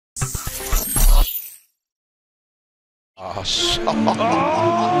Oh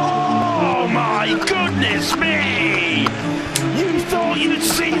my goodness me! You thought you'd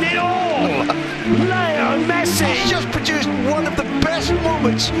seen it all! Leo Messi! He's just produced one of the best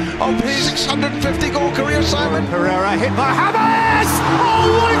moments of his 650-goal career, Simon. Herrera hit by James! Oh,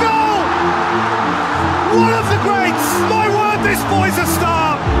 what a goal! One of the greats! My word, this boy's a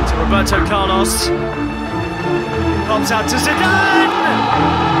star! To Roberto Carlos. Pops out to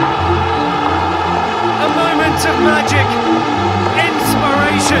Zidane! A moment of magic,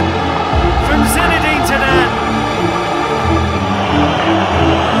 inspiration from Zinedine Zidane.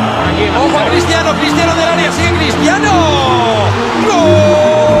 Ojo, Cristiano, Cristiano del área, sigue Cristiano. ¡Gol!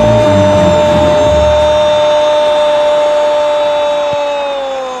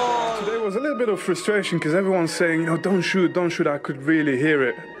 There was a little bit of frustration because everyone's saying, you know, don't shoot, don't shoot. I could really hear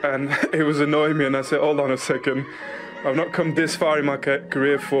it, and it was annoying me. And I said, hold on a second. I've not come this far in my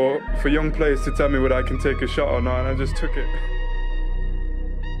career for young players to tell me whether I can take a shot or not, and I just took it.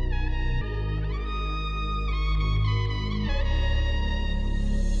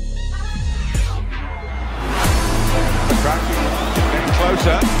 Getting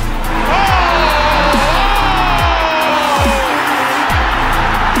closer.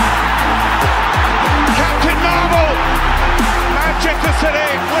 Captain Nabbo! Manchester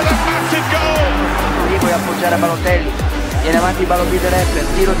City with a massive goal! Puoi appoggiare a Balotelli, viene avanti Vitale,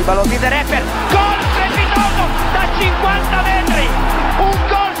 tiro di Vitale, gol strepitoso da 50 metri, un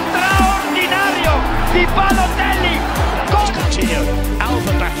gol straordinario di Balotelli, Coutinho,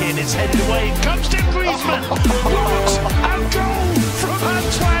 Alba back in, it's headed away, comes to Griezmann. What a goal from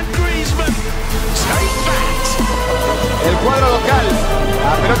Antoine Griezmann. Take that. El cuadro local,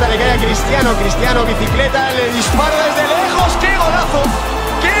 la pelota le cae a Cristiano, Cristiano bicicleta, le dispara desde lejos, ¡qué golazo!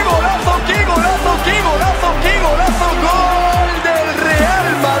 ¡Qué golazo, qué golazo, qué golazo, qué golazo! ¡Gol del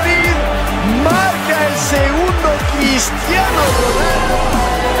Real Madrid! Marca el segundo Cristiano Ronaldo.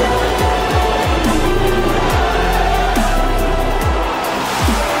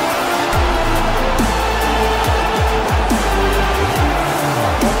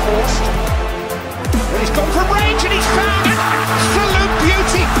 He's gone from range and he's found an absolute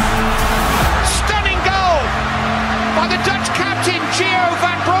beauty. Stunning goal by the Dutch captain, Gio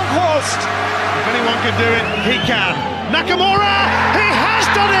van Bronckhorst. If anyone can do it, he can. Nakamura, he has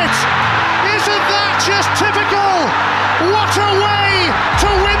done it! Isn't that just typical? What a way to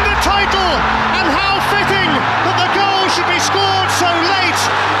win the title! And how fitting that the goal should be scored so late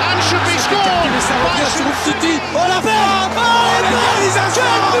and should be scored by City. Oh la frappe! Oh la réalisation!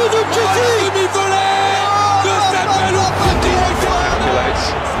 De demi-volée de Samuel Petit.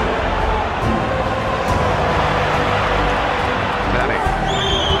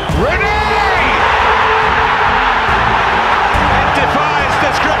 defies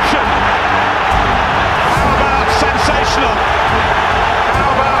description. How about sensational? How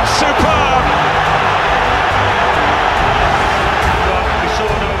about superb? Well, we saw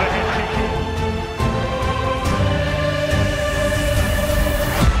an overhead kick.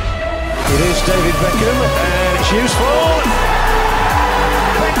 It is David Beckham, and it's useful.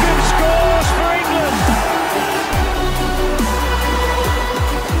 Beckham scores for England.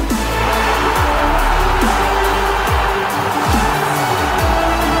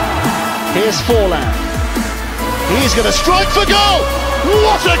 Here's Forlan. He's going to strike for goal.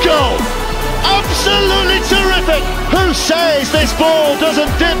 What a goal! Absolutely terrific. Who says this ball doesn't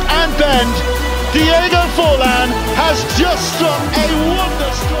dip and bend? Diego Forlan has just struck a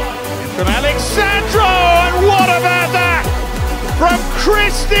wonder strike. From Alexandro, and what about that? From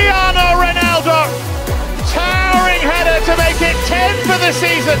Cristiano Ronaldo. Towering header to make it 10 for the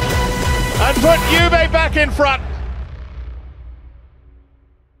season and put Juve back in front.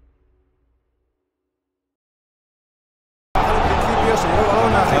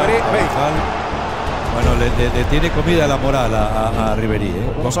 Bueno, le tiene comida la moral a Rivedere,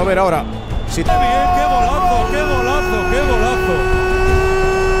 ¿eh? Vamos a ver ahora. Si ¡Qué bien! ¡Qué golazo! ¡Qué golazo! ¡Qué golazo!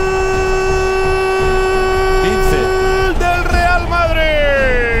 15. Del Real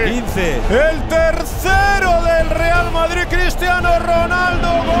Madrid. 15. El tercero del Real Madrid, Cristiano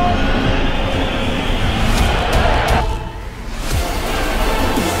Ronaldo. Gol.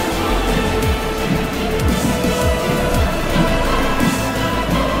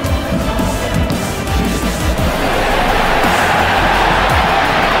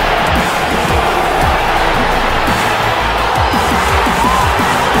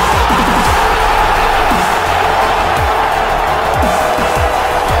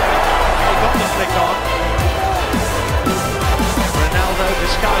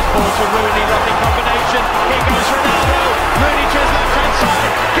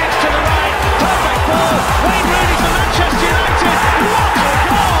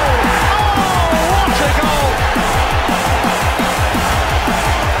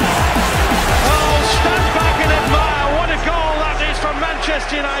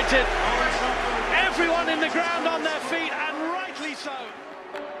 Manchester United. Everyone in the ground on their feet, and rightly so.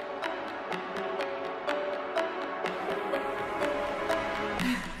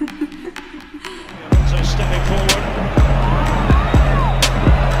 So stepping forward.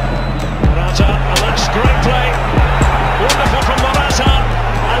 Morata, that's great play. Wonderful from Morata,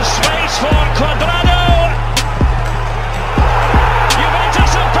 and space for Cuadrado.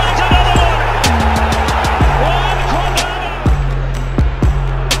 Juventus have bagged another one. Cuadrado.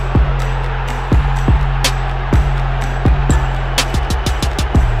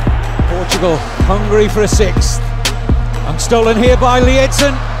 Portugal hungry for a sixth. And stolen here by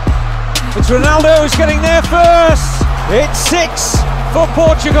Lietzen. It's Ronaldo who's getting there first. It's 6 for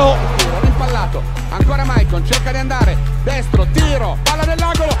Portugal. Impallato, ancora Maicon, cerca di andare, destro, tiro, palla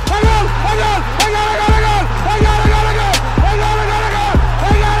nell'angolo, e gol, e gol, e gol, e gol, e gol, e gol, e gol, e gol, e gol, e gol, e gol, e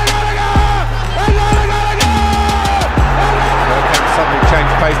gol, e gol, e gol, e gol, e gol. Bergkamp suddenly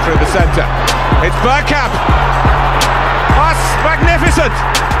changed pace through the centre. It's Bergkamp. That's magnificent.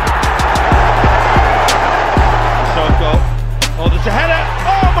 Shot goal. Oh, there's a header.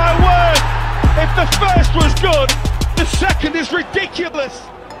 Oh my word! If the first was good, the second is ridiculous.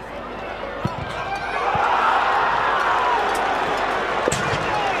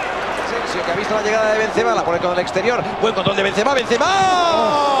 Que ha visto la llegada de Benzema, la pone con el exterior. Buen control de Benzema, Benzema.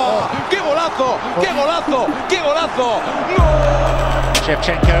 ¡Oh! ¡Qué golazo! ¡Qué golazo! ¡Qué golazo! ¡No!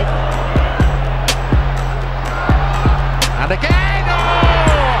 Shevchenko. And again,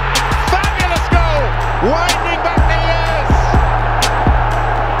 oh! Fabulous goal! Winding back the years!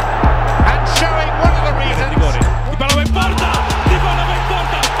 And showing one of the reasons. Di palla va in porta! Di palla va in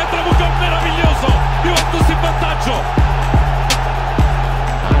porta! È travuto un meraviglioso! Juventus in vantaggio!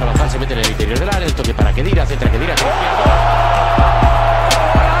 Ahora se mete en el interior del área, el toque para Kedira, centra Kedira. To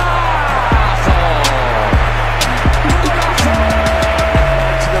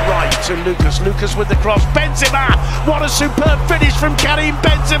the right to Lucas. Lucas with the cross. Benzema! What a superb finish from Karim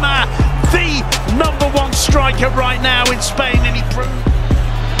Benzema! The #1 striker right now in Spain, and he proved.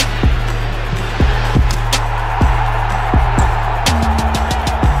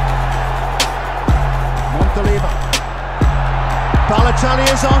 Balotelli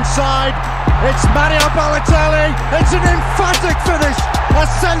is onside. It's Mario Balotelli. It's an emphatic finish. A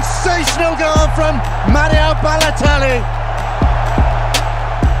sensational goal from Mario Balotelli.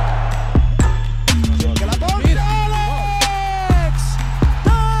 Alex!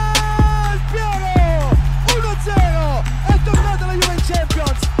 Dal Piero! 1-0! È tornato la Juve in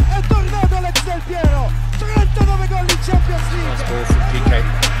Champions! È tornato Alex Del Piero! 39 gol in Champions League!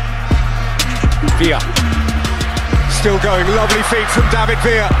 Villa. Still going, lovely feet from David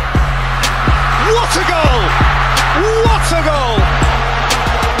Villa. What a goal! What a goal!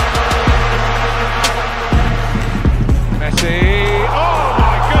 Messi! Oh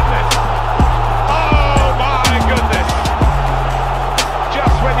my goodness! Oh my goodness!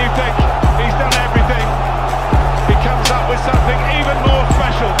 Just when you think he's done everything, he comes up with something even more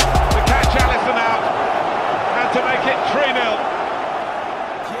special to catch Alisson out and to make it 3-0.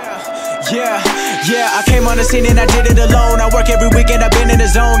 Yeah, I came on the scene and I did it alone. I work every weekend, I've been in the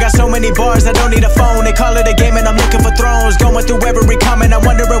zone. Got so many bars, I don't need a phone. They call it a game and I'm looking for thrones. Going through every comment, I'm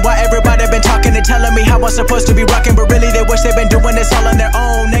wondering why everybody been talking and telling me how I'm supposed to be rocking. But really they wish they've been doing this all on their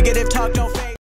own. Negative talk don't